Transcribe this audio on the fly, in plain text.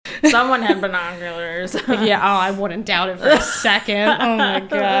Someone had binoculars. Yeah, I wouldn't doubt it for a second. Oh my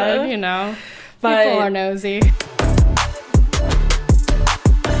God, But people are nosy.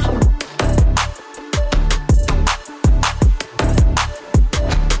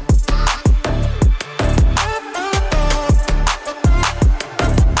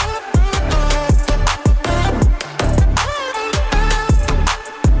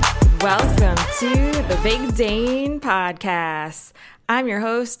 welcome to the Big Dane Podcast. I'm your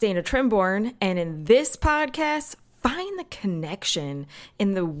host, Dana Trimborn, and in this podcast, find the connection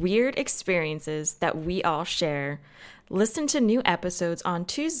in the weird experiences that we all share. Listen to new episodes on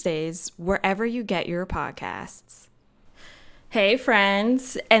Tuesdays wherever you get your podcasts. Hey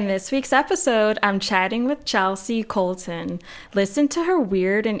friends, in this week's episode, I'm chatting with Chelsea Coulton. Listen to her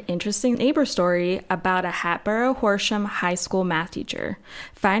weird and interesting neighbor story about a Hatboro Horsham High School math teacher.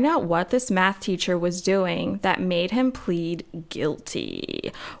 Find out what this math teacher was doing that made him plead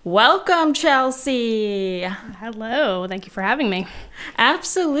guilty. Welcome, Chelsea. Hello, thank you for having me.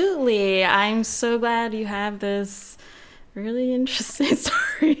 Absolutely. I'm so glad you have this really interesting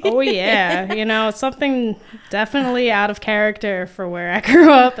story. Oh yeah, it's something definitely out of character for where I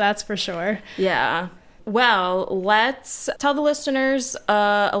grew up, that's for sure. Yeah. Well, let's tell the listeners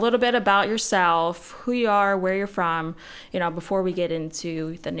a little bit about yourself, who you are, where you're from, before we get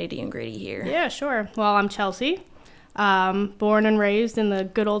into the nitty and gritty here. Yeah, sure. Well, I'm Chelsea, born and raised in the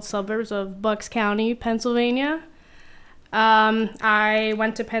good old suburbs of Bucks County, Pennsylvania. I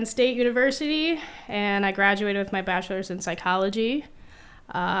went to Penn State University and I graduated with my bachelor's in psychology.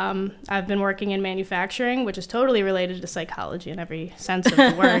 I've been working in manufacturing, which is totally related to psychology in every sense of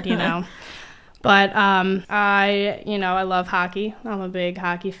the word, But I love hockey. I'm a big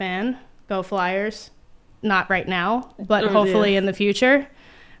hockey fan. Go Flyers. Not right now, but hopefully in the future.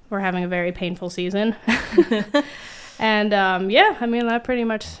 We're having a very painful season. And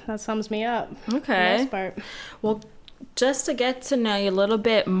that sums me up. Okay. For the most part. Well, just to get to know you a little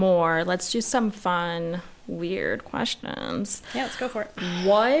bit more, let's do some fun, weird questions. Yeah, let's go for it.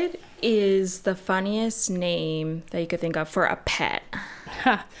 What is the funniest name that you could think of for a pet?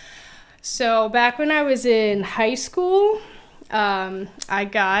 So back when I was in high school, I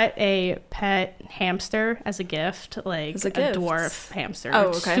got a pet hamster as a gift, a dwarf hamster. Oh,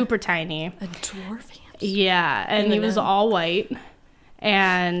 okay. Super tiny. A dwarf hamster? Yeah, and he was all white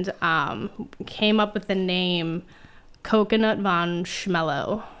and came up with the name Coconut von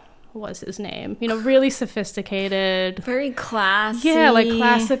Schmello was his name. Really sophisticated. Very classy. Yeah,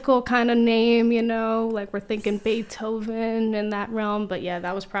 classical kind of name, we're thinking Beethoven in that realm. But yeah,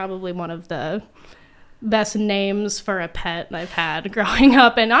 that was probably one of the best names for a pet I've had growing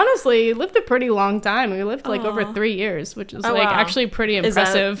up. And honestly, lived a pretty long time. We lived over 3 years, which is actually pretty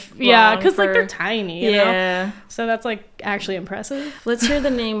impressive. Yeah, because they're tiny, you know? So that's actually impressive. Let's hear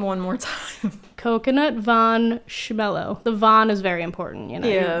the name one more time. Coconut von Schmello. The von is very important,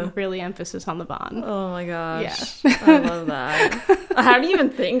 Yeah. Really emphasis on the von. Oh my gosh. Yeah. I love that. How do you even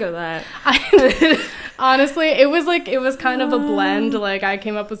think of that? Honestly, it was kind of a blend. I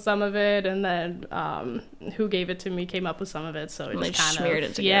came up with some of it, and then who gave it to me came up with some of it. So it just kind smeared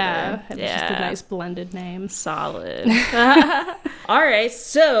of it together. Yeah, it was just a nice blended name. Solid. All right,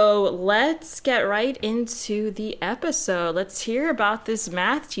 so let's get right into the episode. Let's hear about this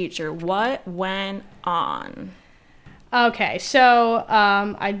math teacher. What went on? Okay, so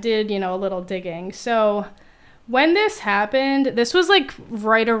I did, a little digging. So when this happened, this was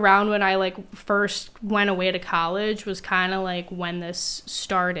right around when I first went away to college, was kind of when this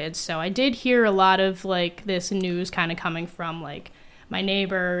started. So I did hear a lot of this news kind of coming from my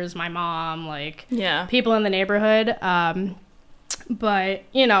neighbors, my mom, people in the neighborhood. But,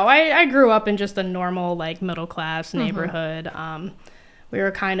 I grew up in just a normal middle class neighborhood. We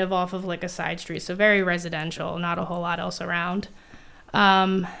were kind of off of a side street, so very residential, not a whole lot else around.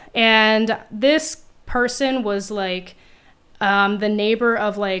 And this person was the neighbor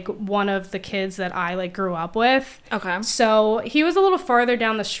of one of the kids that I grew up with. Okay. So he was a little farther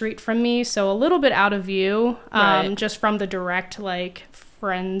down the street from me, so a little bit out of view, just from the direct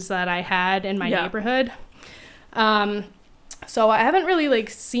friends that I had in my neighborhood. So I haven't really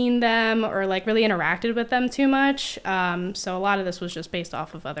seen them or really interacted with them too much. So a lot of this was just based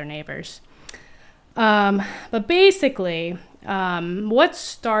off of other neighbors. But basically, what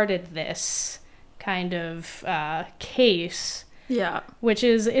started this kind of case? Yeah. Which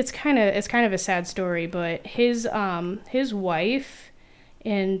is it's kind of a sad story, but his wife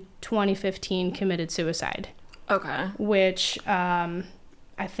in 2015 committed suicide. Okay. Which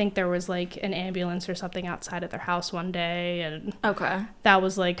I think there was like an ambulance or something outside of their house one day, and Okay. that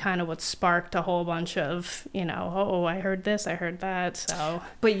was like kind of what sparked a whole bunch of, oh, I heard this, I heard that. So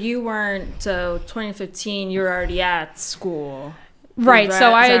But you weren't, so 2015, you were already at school. right,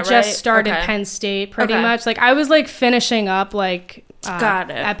 so I had just right? started Okay. Penn State pretty Okay. much. Like I was like finishing up like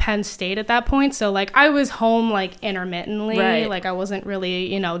Got it. at Penn State at that point. So like I was home like intermittently. Right. Like I wasn't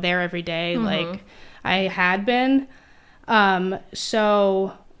really, there every day like I had been.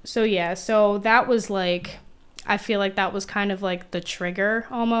 So yeah, so that was like, I feel like that was kind of like the trigger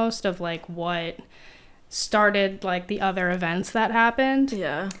almost of like what started like the other events that happened.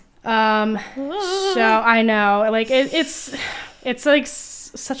 Yeah. So I know, like it's like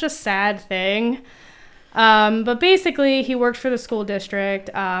such a sad thing. But basically he worked for the school district.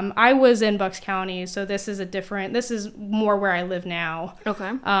 I was in Bucks County, so this is more where I live now. Okay.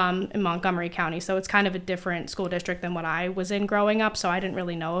 In Montgomery County. So it's kind of a different school district than what I was in growing up. So I didn't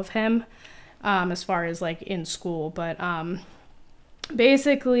really know of him, as far as like in school, but,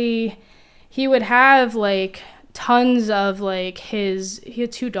 basically he would have like tons of like he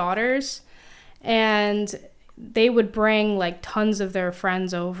had 2 daughters, and they would bring like tons of their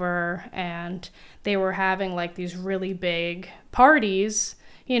friends over, and they were having like these really big parties.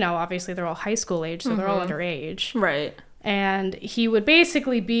 Obviously they're all high school age, so they're all underage. Right. And he would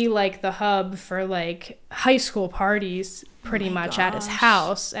basically be like the hub for like high school parties pretty much at his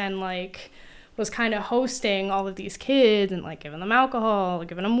house, and like was kind of hosting all of these kids and like giving them alcohol,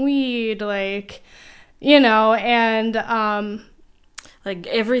 giving them weed, like, and Like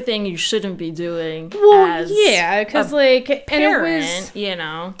everything you shouldn't be doing. well, as yeah, because like parent, and it was,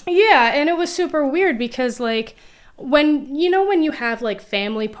 yeah, and it was super weird because like when you have like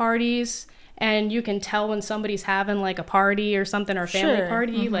family parties, and you can tell when somebody's having like a party or something, or a family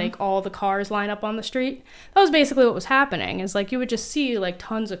party, like all the cars line up on the street. That was basically what was happening, is like you would just see like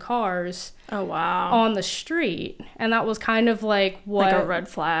tons of cars on the street, and that was kind of like what, like a red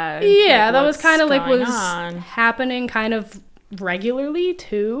flag. yeah, like that was kind of like was on. happening kind of regularly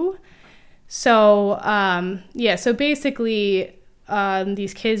too. So yeah, so basically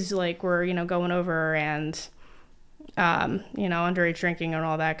these kids like were going over, and underage drinking and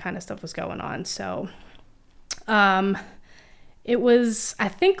all that kind of stuff was going on. So it was, I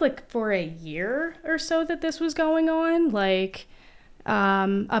think, like for a year or so that this was going on, like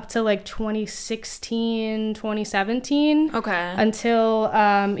up to like 2016, 2017. Okay.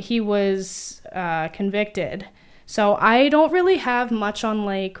 Until he was convicted. So I don't really have much on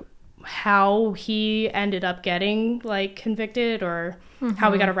like how he ended up getting like convicted, or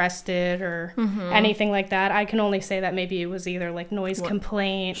how he got arrested, or anything like that. I can only say that maybe it was either like noise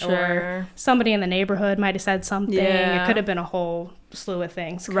complaint, or somebody in the neighborhood might have said something. Yeah. It could have been a whole slew of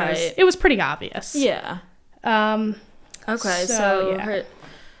things. Right. It was pretty obvious. Yeah. Okay, so yeah.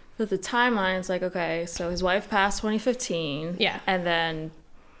 For the timeline, it's like, okay, so his wife passed 2015. Yeah. And then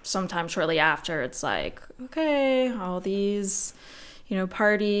sometime shortly after, it's like, okay, all these,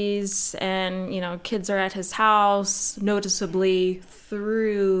 parties and, kids are at his house noticeably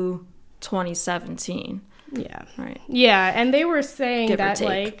through 2017. Yeah. Right. Yeah, and they were saying Give or that take.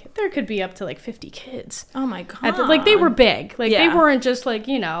 like there could be up to like 50 kids. Oh my God. Like they were big. Like they Yeah. weren't just like,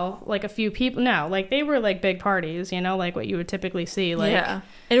 like a few people. No, like they were like big parties, like what you would typically see. Like, yeah.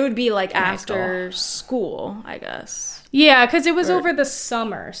 And it would be like high after school, I guess. yeah, because it was over the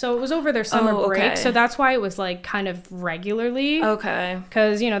summer. So it was over their summer break. okay. So that's why it was like kind of regularly. Okay.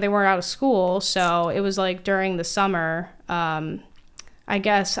 Because, they weren't out of school. So it was like during the summer. I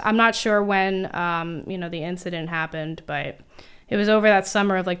guess I'm not sure when, the incident happened, but it was over that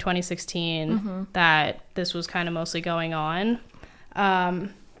summer of like 2016 that this was kind of mostly going on.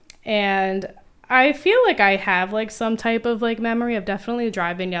 And I feel like I have like some type of like memory of definitely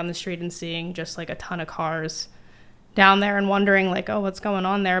driving down the street and seeing just like a ton of cars down there and wondering like, oh, what's going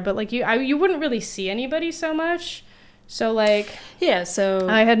on there? But like you wouldn't really see anybody so much. So like, yeah, so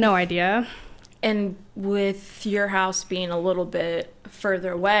I had no idea. And with your house being a little bit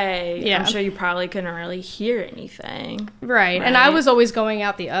further away, Yeah. I'm sure you probably couldn't really hear anything. Right. And I was always going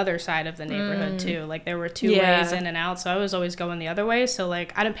out the other side of the neighborhood too. Like there were two Yeah. ways in and out, so I was always going the other way. So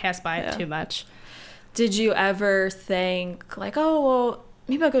like I didn't pass by it too much. Did you ever think like, oh, well,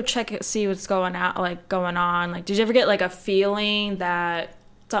 maybe I'll go check it, see what's going on? Like, did you ever get like a feeling that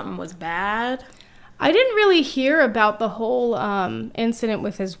something was bad? I didn't really hear about the whole incident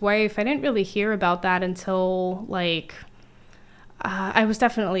with his wife. I didn't really hear about that until like I was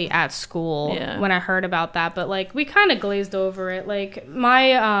definitely at school when I heard about that, but like we kind of glazed over it. Like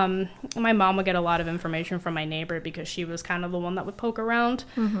my mom would get a lot of information from my neighbor because she was kind of the one that would poke around.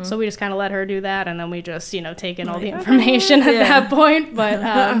 Mm-hmm. So we just kind of let her do that, and then we just take in all the information at that point.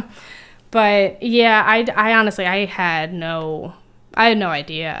 But yeah, I honestly had no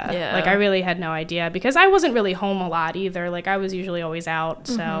idea. Yeah. Like I really had no idea because I wasn't really home a lot either. Like I was usually always out,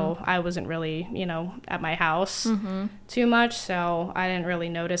 so I wasn't really, at my house too much. So I didn't really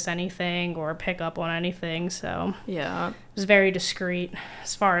notice anything or pick up on anything. So yeah, it was very discreet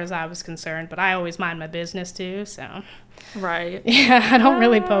as far as I was concerned. But I always mind my business too. So right, yeah, I don't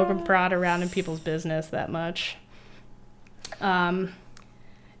really poke and prod around in people's business that much.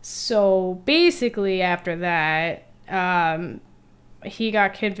 So basically after that, he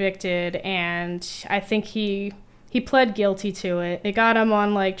got convicted, and I think he pled guilty to it. It got him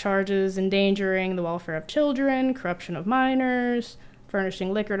on like charges endangering the welfare of children, corruption of minors,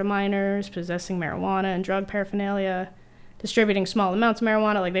 furnishing liquor to minors, possessing marijuana and drug paraphernalia, distributing small amounts of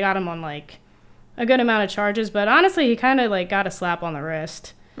marijuana. Like they got him on like a good amount of charges, but honestly he kind of like got a slap on the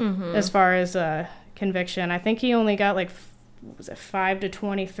wrist as far as conviction. I think he only got like 5 to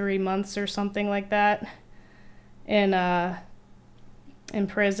 23 months or something like that in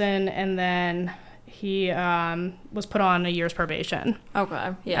prison, and then he was put on a year's probation.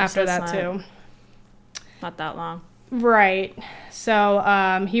 Okay. Yeah. After that too. Not that long. Right.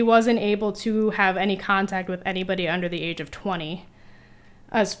 So he wasn't able to have any contact with anybody under the age of 20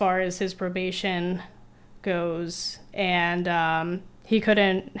 as far as his probation goes, and he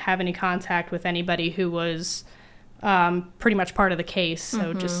couldn't have any contact with anybody who was pretty much part of the case.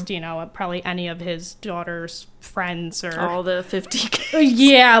 So just, probably any of his daughter's friends or all the 50 kids.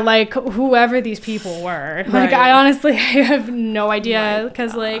 Yeah, like whoever these people were. Right. Like I honestly have no idea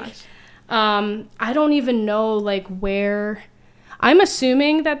because I don't even know like where. I'm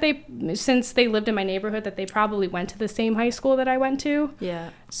assuming that since they lived in my neighborhood, that they probably went to the same high school that I went to. Yeah.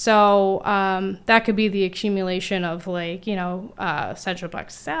 So that could be the accumulation of like, Central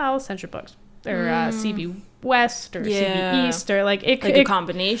Bucks South, Central Bucks or CB West or CB East, or like it could a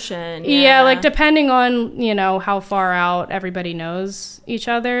combination. Yeah, like depending on how far out everybody knows each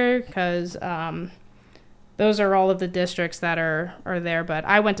other, because those are all of the districts that are there. But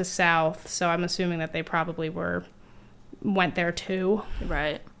I went to South, so I'm assuming that they probably went there too.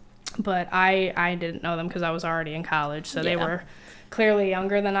 Right. But I didn't know them because I was already in college, so they were clearly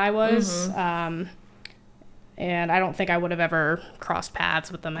younger than I was. And I don't think I would have ever crossed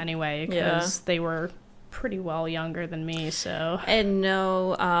paths with them anyway, because they were pretty well younger than me. So and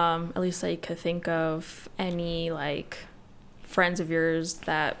no, at least I could think of any like friends of yours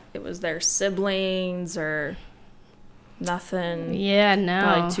that it was their siblings or nothing. Yeah, no,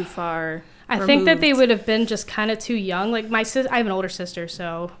 like too far. I think that they would have been just kind of too young. Like I have an older sister,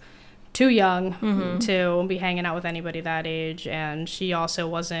 so too young to be hanging out with anybody that age, and she also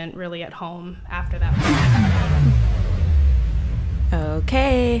wasn't really at home after that.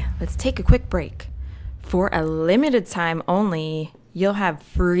 Okay, let's take a quick break. For a limited time only, you'll have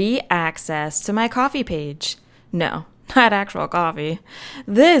free access to my coffee page. No, not actual coffee.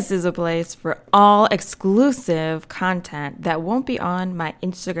 This is a place for all exclusive content that won't be on my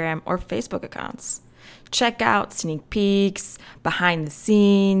Instagram or Facebook accounts. Check out sneak peeks, behind the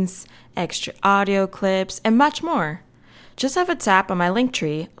scenes, extra audio clips, and much more. Just have a tap on my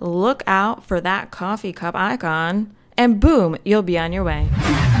Linktree, look out for that coffee cup icon, and boom, you'll be on your way.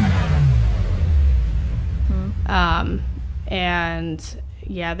 And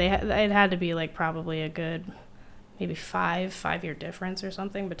yeah, it had to be like probably a good maybe 5-year difference or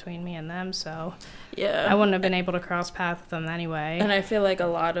something between me and them. So yeah, I wouldn't have been able to cross paths with them anyway. And I feel like a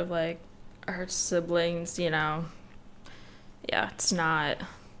lot of like our siblings, it's not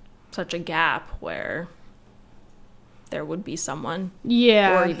such a gap where there would be someone.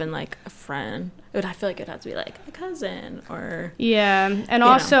 Yeah. Or even like a friend. I feel like it has to be like a cousin or. Yeah. And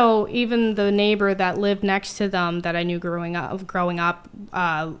also even the neighbor that lived next to them that I knew growing up,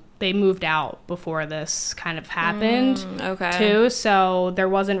 they moved out before this kind of happened too. So there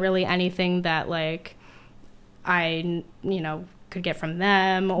wasn't really anything that like I, could get from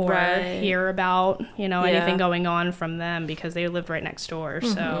them or hear about, anything going on from them because they lived right next door.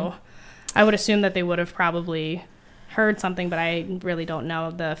 So I would assume that they would have probably heard something, but I really don't know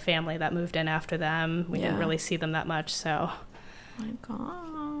the family that moved in after them. We didn't really see them that much, so. Oh my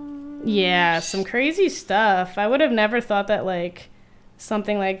gosh. Yeah, some crazy stuff. I would have never thought that, like,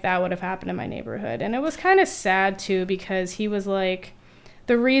 something like that would have happened in my neighborhood. And it was kind of sad, too, because he was, like,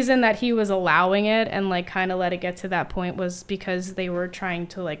 the reason that he was allowing it and, like, kind of let it get to that point was because they were trying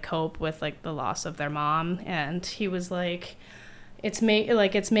to, like, cope with, like, the loss of their mom. And he was, like, it's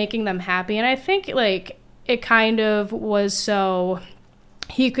making them happy. And I think, like, it kind of was so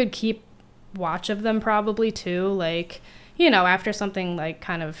he could keep watch of them probably too. Like, you know, after something like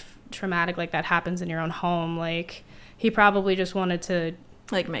kind of traumatic like that happens in your own home, like, he probably just wanted to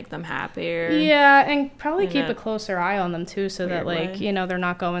like make them happier. Yeah, and probably keep a closer eye on them too, so that, like, way. You know, they're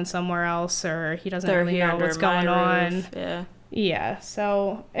not going somewhere else, or he doesn't They're really here know under what's my going on. roof. Yeah. Yeah,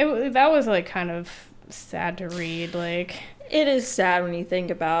 so that was, like, kind of sad to read. Like, it is sad when you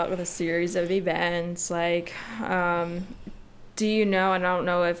think about with a series of events. Like, do you know? And I don't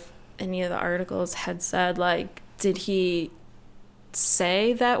know if any of the articles had said, like, did he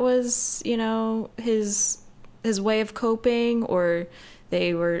say that was, you know, his way of coping, or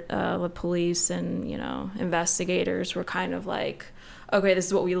they were the police and, you know, investigators were kind of like, okay, this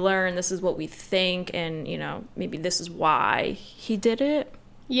is what we learned, this is what we think, and, you know, maybe this is why he did it?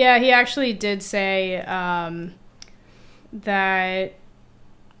 Yeah, he actually did say that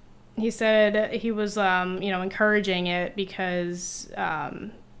he said he was, you know, encouraging it because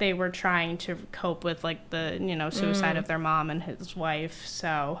they were trying to cope with, like, the, you know, suicide of their mom and his wife.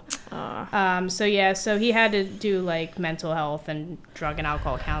 So, so he had to do, like, mental health and drug and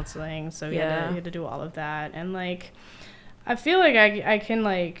alcohol counseling. So he had to do all of that. And, like, I feel like I can,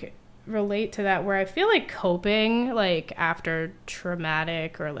 like, relate to that, where I feel like coping, like, after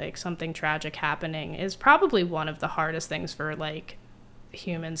traumatic or, like, something tragic happening is probably one of the hardest things for, like,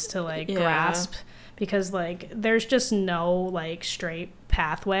 humans to, like, grasp, because, like, there's just no, like, straight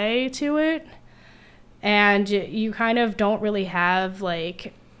pathway to it, and you kind of don't really have,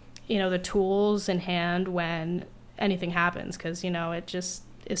 like, you know, the tools in hand when anything happens, because, you know, it just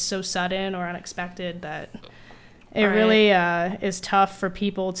is so sudden or unexpected that it really is tough for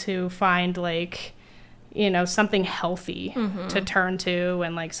people to find, like, you know, something healthy to turn to,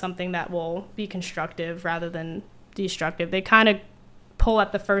 and, like, something that will be constructive rather than destructive. They kind of pull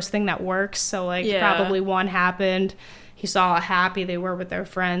at the first thing that works. So, like, probably one happened, he saw how happy they were with their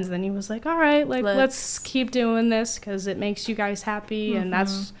friends, then he was like, all right, like, let's keep doing this because it makes you guys happy. And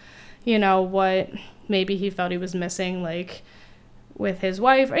that's, you know, what maybe he felt he was missing, like, with his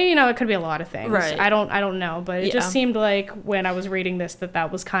wife. You know, it could be a lot of things. Right. I don't know, but it just seemed like when I was reading this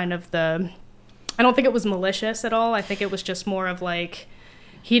that was kind of I don't think it was malicious at all. I think it was just more of, like,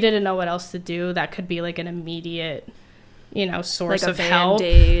 he didn't know what else to do that could be, like, an immediate, you know, source, like, of help.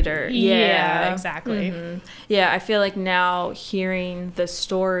 Band-Aid or exactly. Yeah, I feel like now hearing the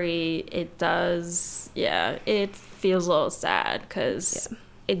story, it does, it feels a little sad, because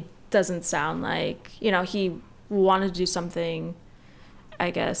it doesn't sound like, you know, he wanted to do something, I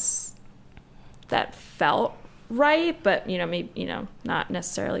guess, that felt right, but, you know, maybe, you know, not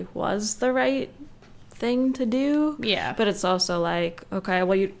necessarily was the right thing to do. Yeah. But it's also like, okay,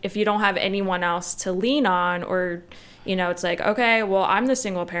 well, if you don't have anyone else to lean on, or, you know, it's like, okay, well, I'm the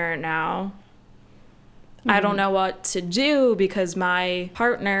single parent now. I don't know what to do because my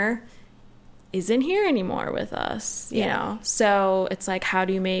partner isn't here anymore with us, you know? So it's like, how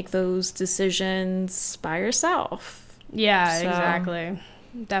do you make those decisions by yourself? Yeah, exactly.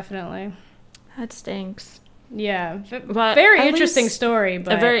 Definitely. That stinks. Yeah. But very interesting story,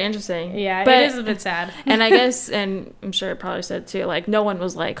 but very interesting. Yeah, but, it is a bit sad. And I guess, and I'm sure it probably said too, like, no one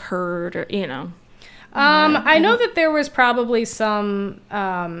was, like, hurt or, you know. I know that there was probably some,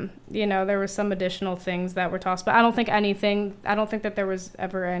 you know, there was some additional things that were tossed, but I don't think that there was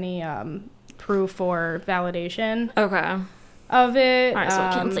ever any proof or validation of it. All right, so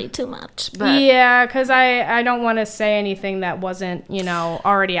I can't say too much. But yeah, because I don't want to say anything that wasn't, you know,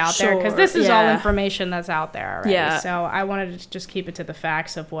 already out there, because this is all information that's out there already. Yeah. So I wanted to just keep it to the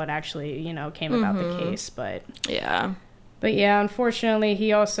facts of what actually, you know, came about the case. But yeah, unfortunately,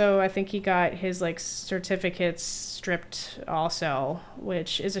 he also, I think he got his, like, certificates stripped also,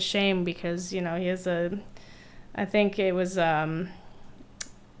 which is a shame because, you know, he has I think it was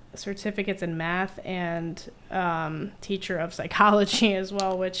certificates in math and teacher of psychology as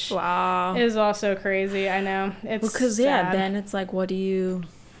well, which is also crazy. I know. It's because then it's like, what do you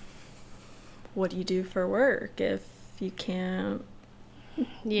do for work if you can't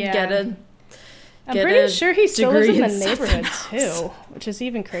get a I'm pretty sure he still lives in the neighborhood too, which is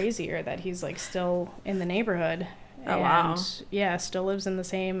even crazier that he's, like, still in the neighborhood. Oh, wow. Yeah, still lives in the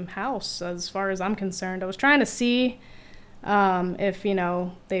same house as far as I'm concerned. I was trying to see if, you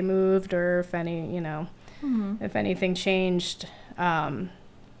know, they moved or if any, you know, if anything changed,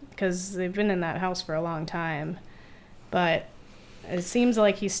 because they've been in that house for a long time. But it seems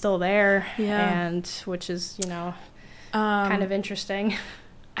like he's still there, and which is, you know, kind of interesting.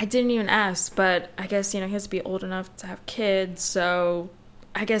 I didn't even ask, but I guess, you know, he has to be old enough to have kids. So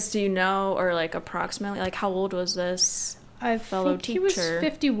I guess, do you know, or, like, approximately, like, how old was this? I fellow think teacher. He was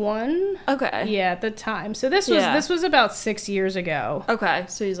 51. Okay. Yeah, at the time. So this was about 6 years ago. Okay,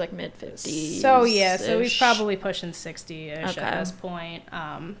 so he's like mid-50s. So yeah, so he's probably pushing 60-ish Okay. at this point.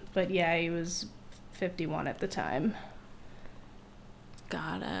 But yeah, he was 51 at the time.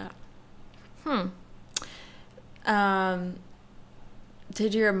 Got it.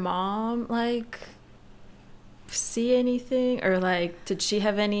 Did your mom, like, see anything? Or, like, did she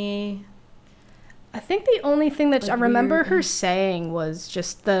have any... I think the only thing that like I remember her saying was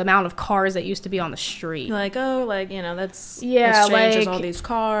just the amount of cars that used to be on the street. Like, oh, like, you know, that's strange. There's all these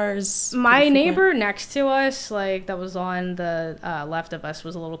cars. My neighbor next to us, like, that was on the left of us,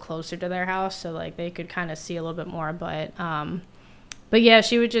 was a little closer to their house, so, like, they could kind of see a little bit more. But yeah,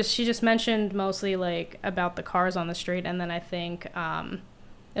 she just mentioned mostly, like, about the cars on the street, and then I think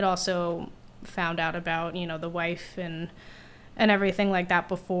it also found out about, you know, the wife and everything like that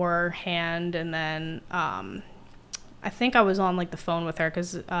beforehand. And then I think I was on, like, the phone with her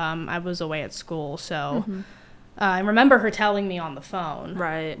because I was away at school. So I remember her telling me on the phone,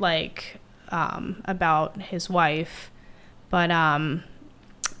 right, like, about his wife. But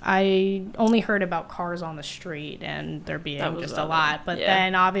I only heard about cars on the street and there being just a lot. But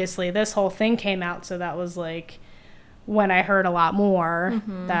then obviously this whole thing came out. So that was, like, when I heard a lot more,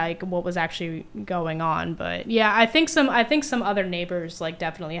 like, what was actually going on. But yeah, I think some other neighbors, like,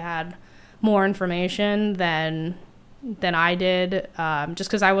 definitely had more information than I did, just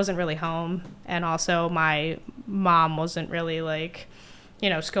because I wasn't really home, and also my mom wasn't really, like, you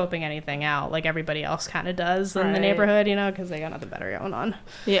know, scoping anything out like everybody else kind of does in the neighborhood, you know, because they got nothing better going on.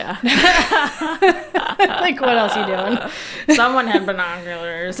 Yeah. Like, what else you doing? Someone had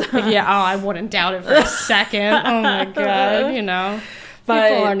binoculars. Yeah, oh, I wouldn't doubt it for a second. Oh, my God, you know. But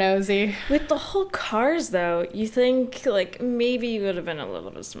people are nosy. With the whole cars, though, you think, like, maybe you would have been a little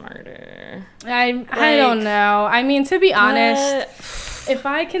bit smarter. I don't know. I mean, to be honest, if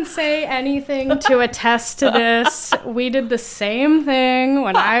I can say anything to attest to this, we did the same thing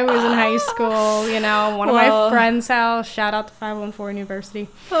when I was in high school. You know, one of my friend's house, shout out to 514 University.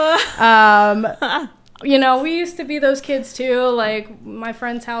 You know, we used to be those kids too. Like, my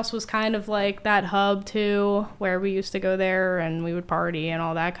friend's house was kind of like that hub too, where we used to go there and we would party and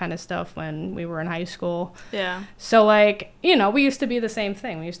all that kind of stuff when we were in high school. Yeah. So, like, you know, we used to be the same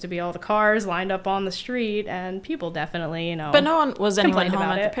thing. We used to be all the cars lined up on the street, and people definitely, you know. But no one was anyone home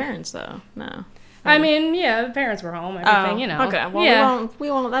about at it. the parents, though. No. I mean, yeah, the parents were home, everything, you know. Okay, well, yeah. we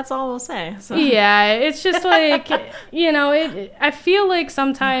won't, that's all we'll say. So. Yeah, it's just like, you know, I feel like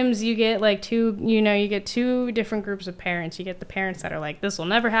sometimes you get, like, you get two different groups of parents. You get the parents that are like, this will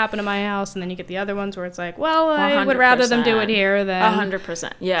never happen in my house, and then you get the other ones where it's like, well, I would rather them do it here than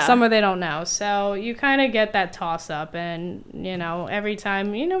 100%, yeah. Somewhere they don't know. So you kind of get that toss-up, and, you know, every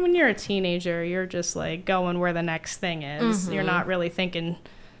time, you know, when you're a teenager, you're just, like, going where the next thing is. You're not really thinking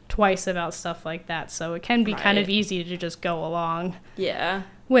twice about stuff like that, so it can be kind of easy to just go along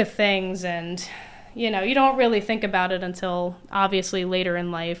with things, and, you know, you don't really think about it until obviously later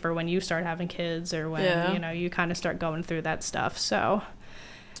in life, or when you start having kids, or when you know, you kind of start going through that stuff. So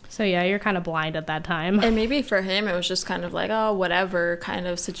yeah, you're kind of blind at that time. And maybe for him it was just kind of like, oh, whatever kind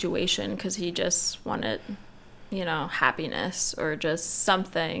of situation, because he just wanted, you know, happiness or just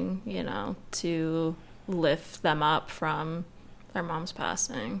something, you know, to lift them up from their mom's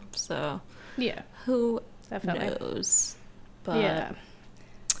passing. So yeah, who knows? But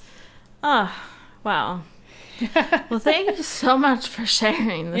wow. Well, thank you so much for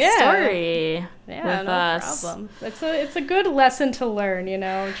sharing the story with us. Problem. It's a good lesson to learn, you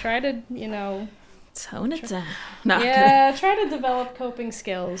know. Try to, you know, tone it down. No, try to develop coping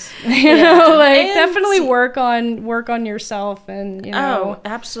skills. You know, like, and definitely work on yourself, and, you know,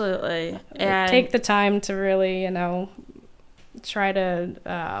 absolutely. And take the time to really, you know, try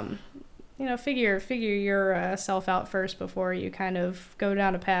to you know, figure your self out first before you kind of go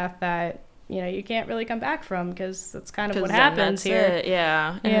down a path that, you know, you can't really come back from, because that's kind of what happens here.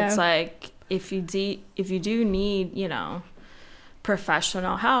 And it's like, if you do need, you know,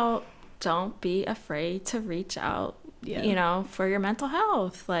 professional help, don't be afraid to reach out, you know, for your mental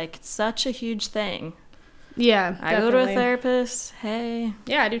health. Like, it's such a huge thing. Yeah, I go to a therapist. Hey.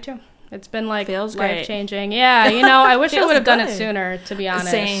 Yeah, I do too. It's been, like, feels life-changing. Yeah, you know, I wish I would have done it sooner, to be honest.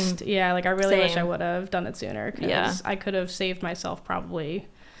 Same. Yeah, like, I really wish I would have done it sooner, because I could have saved myself probably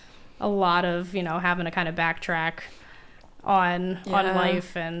a lot of, you know, having to kind of backtrack on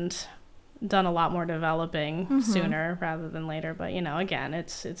life, and done a lot more developing sooner rather than later. But, you know, again,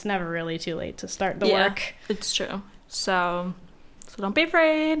 it's never really too late to start the work. It's true. So don't be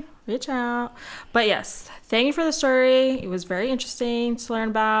afraid. Reach out. But yes, thank you for the story. It was very interesting to learn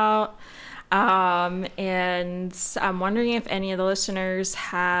about. And I'm wondering if any of the listeners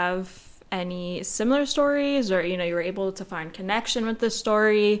have any similar stories, or, you know, you were able to find connection with this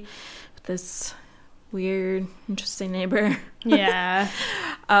story, with this weird, interesting neighbor. Yeah.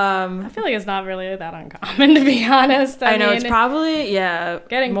 I feel like it's not really that uncommon, to be honest. I know, it's probably,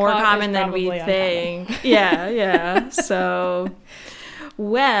 getting more common than we think. Yeah. So,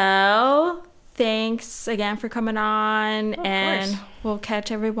 well, thanks again for coming on, and we'll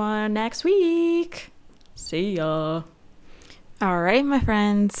catch everyone next week. See ya. All right, my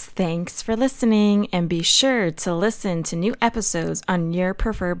friends, thanks for listening, and be sure to listen to new episodes on your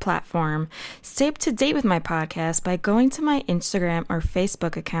preferred platform. Stay up to date with my podcast by going to my Instagram or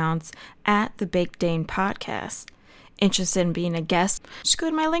Facebook accounts at The Baked Dane Podcast. Interested in being a guest? Just go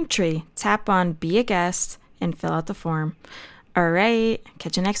to my link tree, tap on Be a Guest, and fill out the form. All right,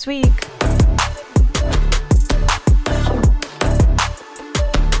 catch you next week.